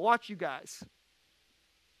it because I watch you guys.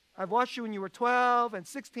 I've watched you when you were 12 and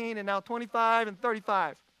 16 and now 25 and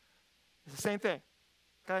 35. It's the same thing,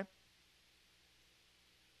 okay?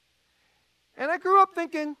 And I grew up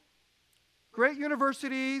thinking great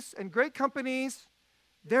universities and great companies,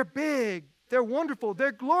 they're big, they're wonderful,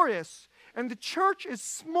 they're glorious. And the church is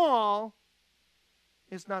small,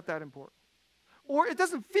 it's not that important. Or it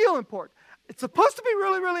doesn't feel important. It's supposed to be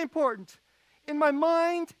really, really important. In my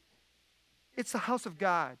mind, it's the house of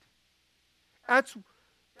God. It's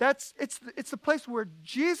the place where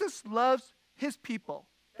Jesus loves his people.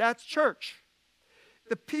 That's church.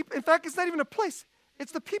 The people, in fact, it's not even a place.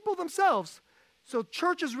 It's the people themselves. So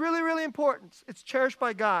church is really, really important. It's cherished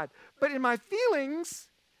by God. But in my feelings,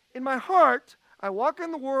 in my heart, I walk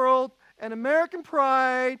in the world, and American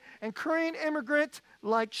pride and Korean immigrant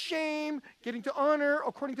like shame, getting to honor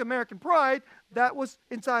according to American pride, that was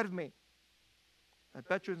inside of me. I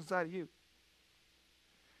bet you it's inside of you.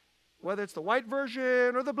 Whether it's the white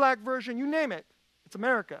version or the black version, you name it. It's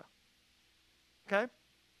America. Okay? And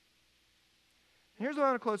here's how I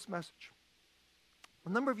want to close the message. A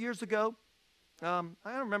number of years ago, I don't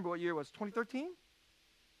remember what year it was, 2013?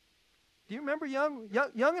 Do you remember Young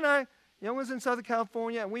and I? Young was in Southern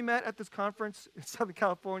California, and we met at this conference in Southern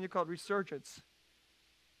California called Resurgence.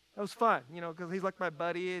 That was fun, because he's like my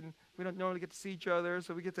buddy, and we don't normally get to see each other,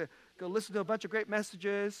 so we get to go listen to a bunch of great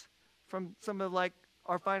messages from some of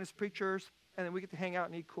our finest preachers, and then we get to hang out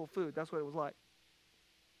and eat cool food. That's what it was like.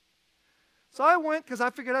 So I went because I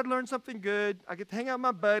figured I'd learn something good. I get to hang out with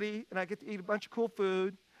my buddy, and I get to eat a bunch of cool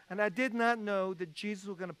food, and I did not know that Jesus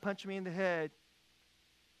was going to punch me in the head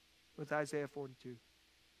with Isaiah 42.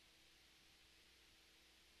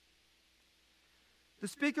 The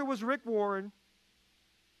speaker was Rick Warren.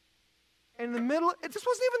 And in the middle, this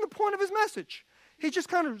wasn't even the point of his message. He just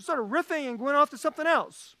kind of started riffing and went off to something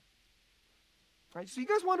else. Right? So you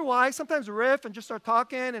guys wonder why I sometimes riff and just start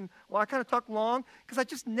talking and I kind of talk long? Because I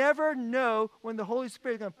just never know when the Holy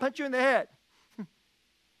Spirit is going to punch you in the head.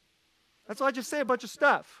 That's why I just say a bunch of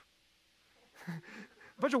stuff. A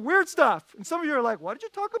bunch of weird stuff. And some of you are like, why did you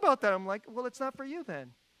talk about that? I'm like, well, it's not for you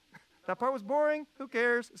then. That part was boring. Who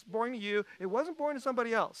cares? It's boring to you. It wasn't boring to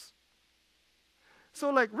somebody else.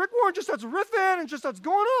 So Rick Warren just starts riffing and just starts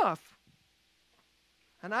going off.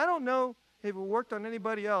 And I don't know if it worked on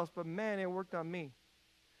anybody else, but man, it worked on me.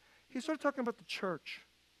 He started talking about the church.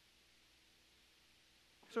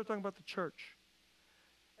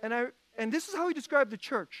 And this is how he described the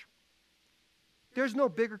church. There's no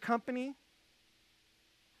bigger company.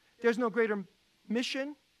 There's no greater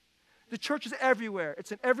mission. The church is everywhere.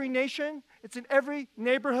 It's in every nation. It's in every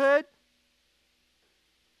neighborhood.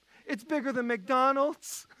 It's bigger than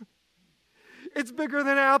McDonald's. It's bigger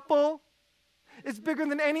than Apple. It's bigger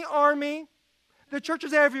than any army. The church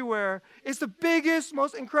is everywhere. It's the biggest,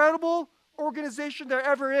 most incredible organization there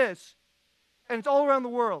ever is. And it's all around the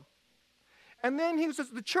world. And then he says,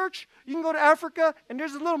 the church, you can go to Africa, and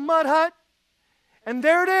there's a little mud hut. And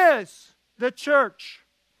there it is, the church.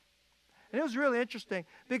 And it was really interesting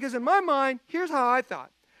because in my mind, here's how I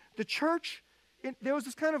thought. The church, there was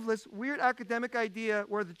this weird academic idea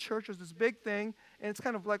where the church was this big thing, and it's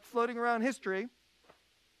kind of like floating around history.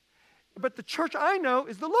 But the church I know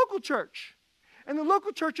is the local church. And the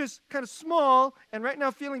local church is kind of small, and right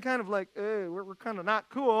now feeling kind of like, we're kind of not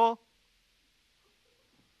cool.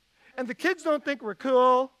 And the kids don't think we're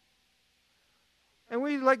cool. And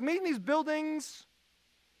we meet in these buildings.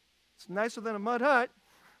 It's nicer than a mud hut.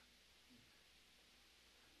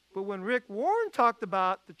 But when Rick Warren talked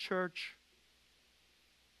about the church,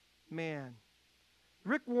 man,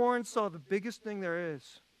 Rick Warren saw the biggest thing there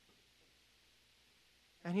is.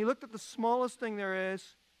 And he looked at the smallest thing there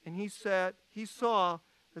is, and he saw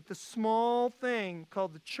that the small thing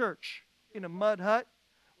called the church in a mud hut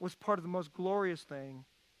was part of the most glorious thing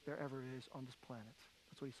there ever is on this planet.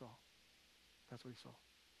 That's what he saw. That's what he saw.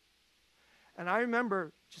 And I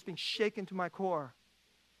remember just being shaken to my core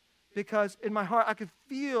because in my heart I could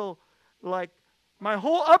feel like my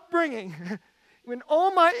whole upbringing, when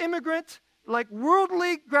all my immigrant, like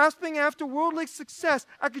worldly, grasping after worldly success,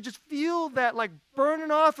 I could just feel that like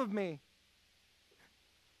burning off of me.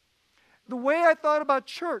 The way I thought about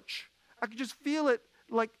church, I could just feel it.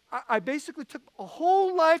 Like I basically took a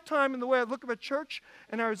whole lifetime in the way I look at church,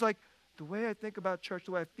 and I was like, the way I think about church,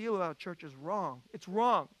 the way I feel about church is wrong. It's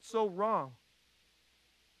wrong. So wrong.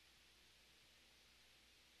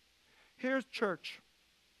 Here's church.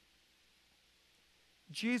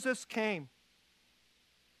 Jesus came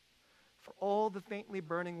for all the faintly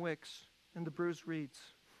burning wicks and the bruised reeds.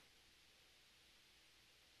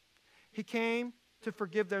 He came to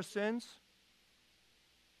forgive their sins,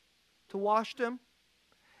 to wash them,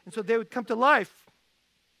 and so they would come to life.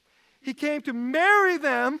 He came to marry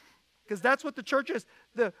them, because that's what the church is.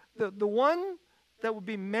 The one that will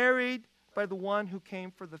be married by the one who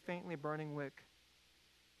came for the faintly burning wick.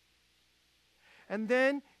 And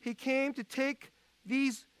then he came to take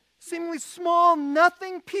these seemingly small,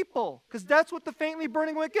 nothing people, because that's what the faintly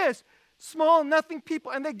burning wick is. Small, nothing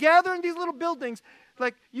people. And they gather in these little buildings.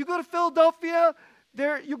 Like, you go to Philadelphia,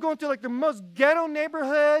 you go into like the most ghetto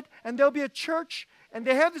neighborhood, and there'll be a church, and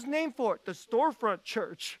they have this name for it, the Storefront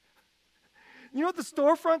Church. You know what the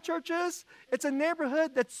Storefront Church is? It's a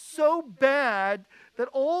neighborhood that's so bad that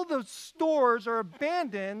all the stores are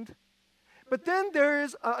abandoned, but then there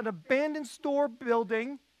is an abandoned store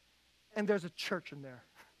building, and there's a church in there.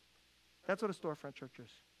 That's what a Storefront Church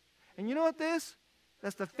is. And you know what this is?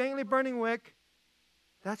 That's the faintly burning wick.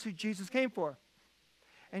 That's who Jesus came for.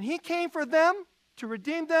 And he came for them to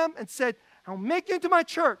redeem them and said, I'll make you into my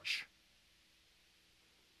church.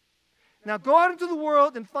 Now go out into the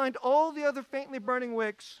world and find all the other faintly burning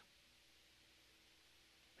wicks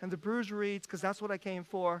and the bruised reeds, because that's what I came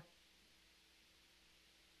for,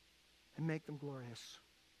 and make them glorious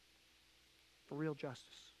for real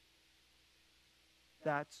justice.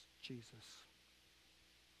 That's Jesus.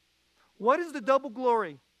 What is the double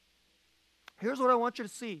glory? Here's what I want you to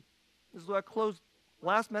see. This is what I closed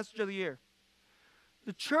last message of the year.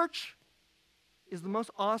 The church is the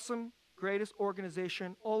most awesome, greatest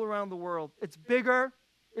organization all around the world. It's bigger,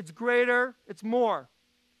 it's greater, it's more.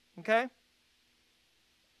 Okay?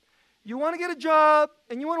 You want to get a job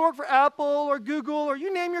and you want to work for Apple or Google or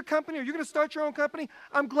you name your company or you're going to start your own company,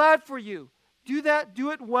 I'm glad for you. Do that,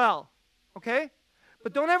 do it well. Okay?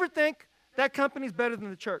 But don't ever think that company's better than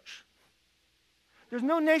the church. There's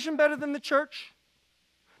no nation better than the church.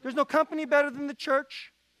 There's no company better than the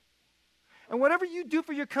church. And whatever you do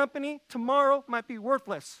for your company tomorrow might be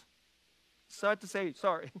worthless. Sad to say,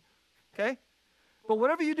 sorry. Okay? But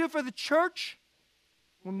whatever you do for the church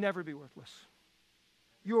will never be worthless.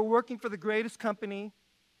 You are working for the greatest company,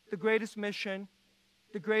 the greatest mission,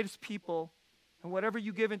 the greatest people, and whatever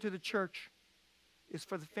you give into the church is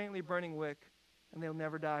for the faintly burning wick, and they'll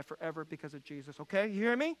never die forever because of Jesus. Okay? You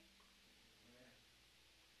hear me?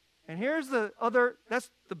 And here's the other,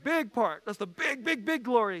 that's the big part. That's the big, big, big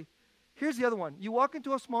glory. Here's the other one. You walk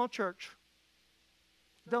into a small church.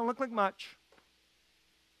 It don't look like much.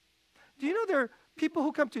 Do you know there are people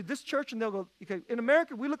who come to this church and they'll go, okay, in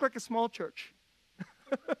America, we look like a small church.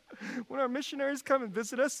 When our missionaries come and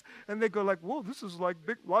visit us, and they go like, whoa, this is like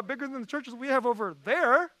a lot bigger than the churches we have over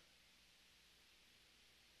there.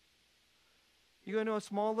 You go into a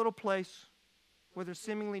small little place where there's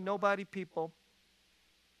seemingly nobody people.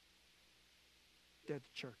 They're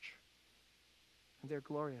the church. And they're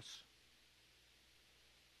glorious.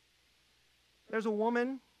 There's a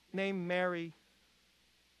woman named Mary,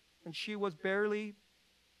 and she was barely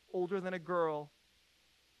older than a girl.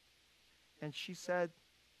 And she said,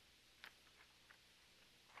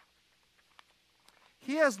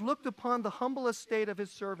 He has looked upon the humble estate of his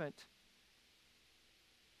servant.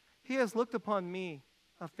 He has looked upon me,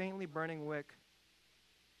 a faintly burning wick.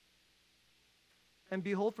 And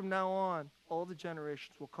behold, from now on, all the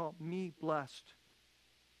generations will call me blessed.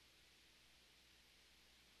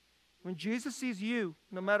 When Jesus sees you,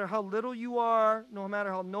 no matter how little you are, no matter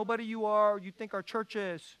how nobody you are, or you think our church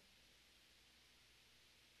is,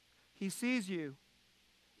 He sees you.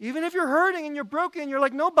 Even if you're hurting and you're broken, you're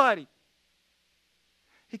like nobody.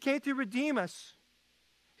 He came to redeem us.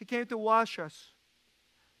 He came to wash us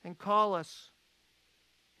and call us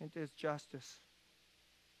into His justice.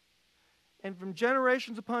 And from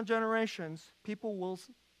generations upon generations, people will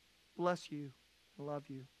bless you and love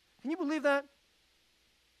you. Can you believe that?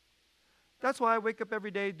 That's why I wake up every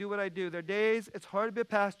day, do what I do. There are days it's hard to be a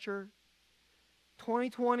pastor,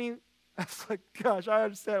 2020, I was like, gosh, I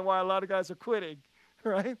understand why a lot of guys are quitting,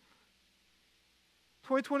 right?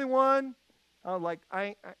 2021, I was like,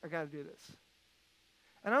 I got to do this.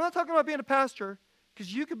 And I'm not talking about being a pastor,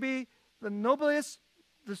 because you could be the noblest,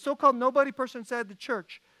 the so-called nobody person inside the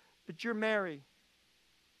church, but you're Mary.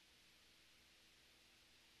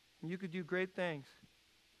 And you could do great things.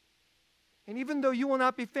 And even though you will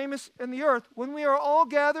not be famous in the earth, when we are all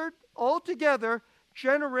gathered, all together,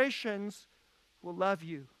 generations will love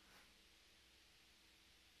you.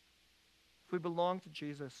 If we belong to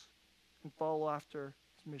Jesus and follow after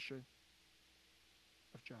his mission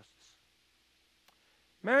of justice.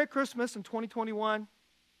 Merry Christmas in 2021.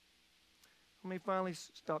 Let me finally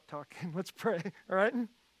stop talking. Let's pray, all right?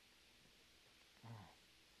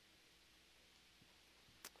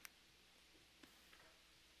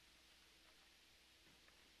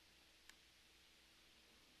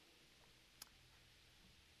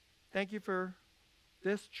 Thank you for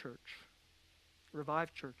this church,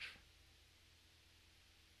 Revive Church.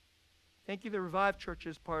 Thank you that Revive Church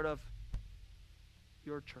is part of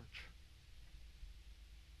your church.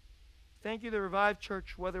 Thank you that Revive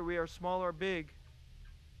Church, whether we are small or big,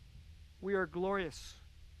 we are glorious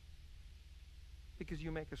because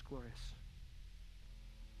you make us glorious.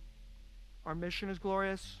 Our mission is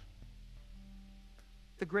glorious.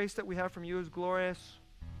 The grace that we have from you is glorious.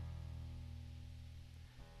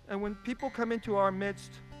 And when people come into our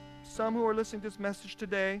midst, some who are listening to this message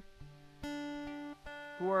today,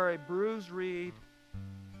 who are a bruised reed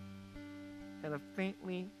and a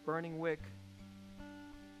faintly burning wick,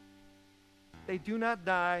 they do not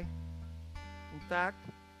die. In fact,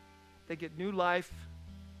 they get new life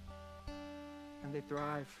and they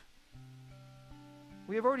thrive.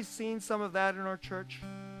 We have already seen some of that in our church,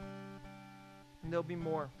 and there'll be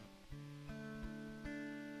more.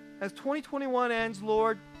 As 2021 ends,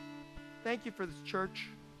 Lord, thank you for this church,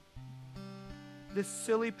 this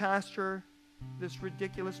silly pastor, this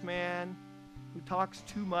ridiculous man who talks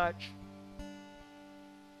too much,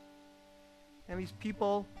 and these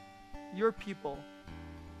people, your people,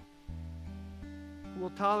 who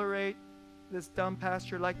will tolerate this dumb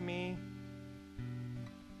pastor like me.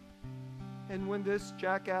 And when this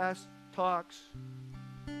jackass talks,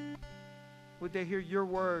 would they hear your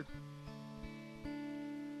word?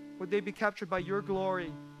 Would they be captured by your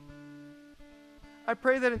glory? I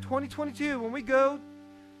pray that in 2022, when we go,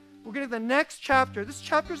 we're going to the next chapter. This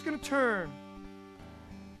chapter is going to turn.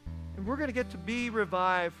 And we're going to get to be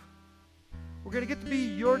Revive. We're going to get to be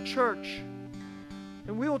your church.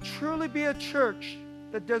 And we will truly be a church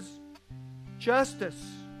that does justice,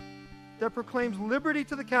 that proclaims liberty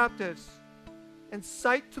to the captives and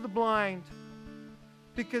sight to the blind.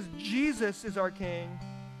 Because Jesus is our King.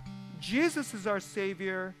 Jesus is our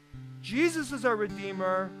Savior. Jesus is our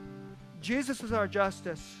Redeemer. Jesus is our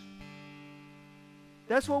justice.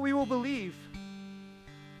 That's what we will believe.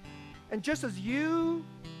 And just as you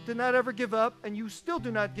did not ever give up, and you still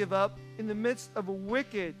do not give up in the midst of a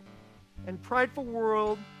wicked and prideful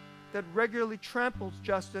world that regularly tramples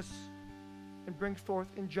justice and brings forth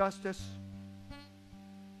injustice,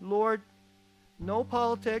 Lord, no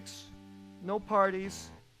politics, no parties,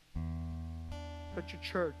 but your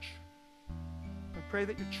church. We pray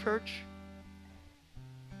that your church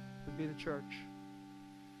would be the church.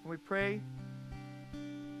 And we pray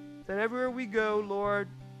that everywhere we go, Lord,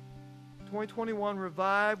 2021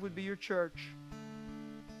 Revive would be your church,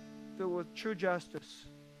 filled with true justice.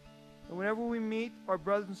 And whenever we meet our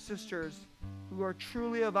brothers and sisters who are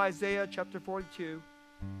truly of Isaiah chapter 42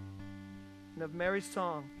 and of Mary's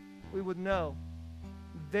song, we would know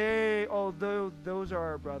they, although those are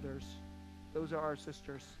our brothers, those are our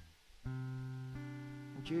sisters.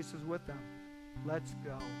 And Jesus is with them. Let's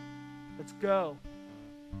go. Let's go.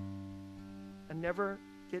 And never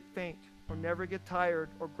get faint or never get tired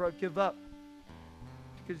or give up.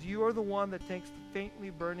 Because you are the one that takes the faintly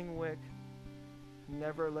burning wick and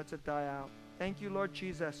never lets it die out. Thank you, Lord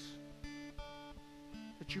Jesus,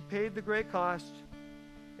 that you paid the great cost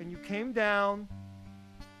and you came down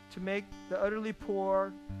to make the utterly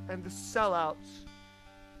poor and the sellouts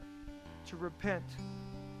to repent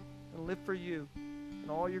and live for you in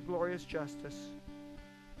all your glorious justice.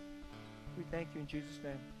 We thank you in Jesus'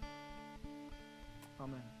 name.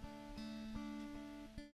 Amen.